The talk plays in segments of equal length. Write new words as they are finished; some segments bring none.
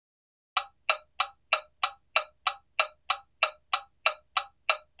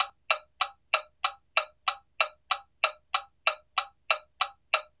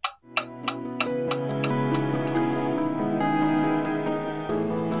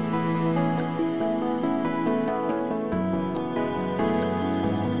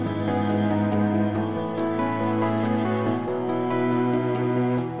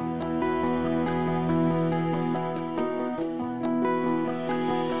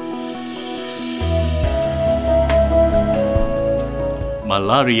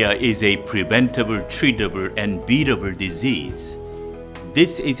Malaria is a preventable, treatable, and beatable disease.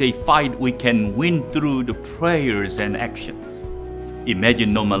 This is a fight we can win through the prayers and actions.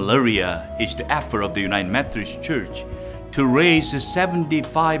 Imagine No Malaria is the effort of the United Methodist Church to raise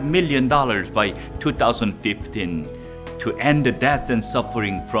 $75 million by 2015 to end the deaths and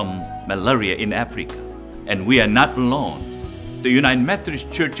suffering from malaria in Africa. And we are not alone. The United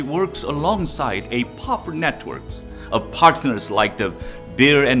Methodist Church works alongside a powerful network of partners like the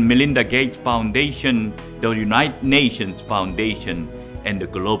Bill and Melinda Gates Foundation, the United Nations Foundation, and the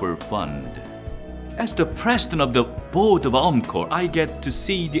Global Fund. As the president of the board of UMCOR, I get to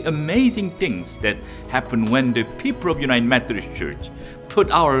see the amazing things that happen when the people of United Methodist Church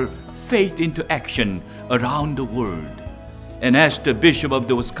put our faith into action around the world. And as the bishop of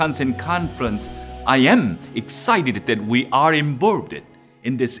the Wisconsin Conference, I am excited that we are involved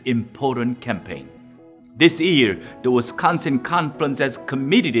in this important campaign. This year, the Wisconsin Conference has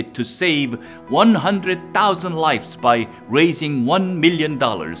committed to save 100,000 lives by raising $1 million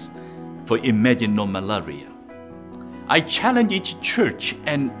for Imagine No Malaria. I challenge each church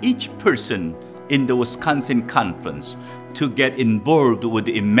and each person in the Wisconsin Conference to get involved with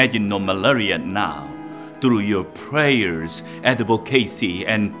Imagine No Malaria now through your prayers, advocacy,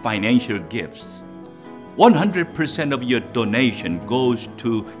 and financial gifts. 100% of your donation goes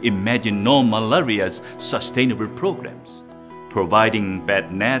to Imagine No Malaria's sustainable programs, providing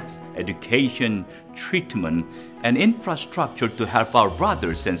bed nets, education, treatment, and infrastructure to help our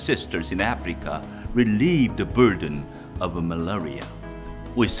brothers and sisters in Africa relieve the burden of malaria.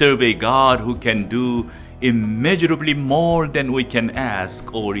 We serve a God who can do immeasurably more than we can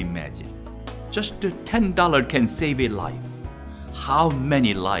ask or imagine. Just $10 can save a life. How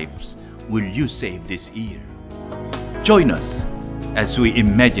many lives will you save this year? Join us as we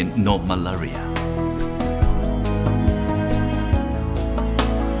imagine no malaria.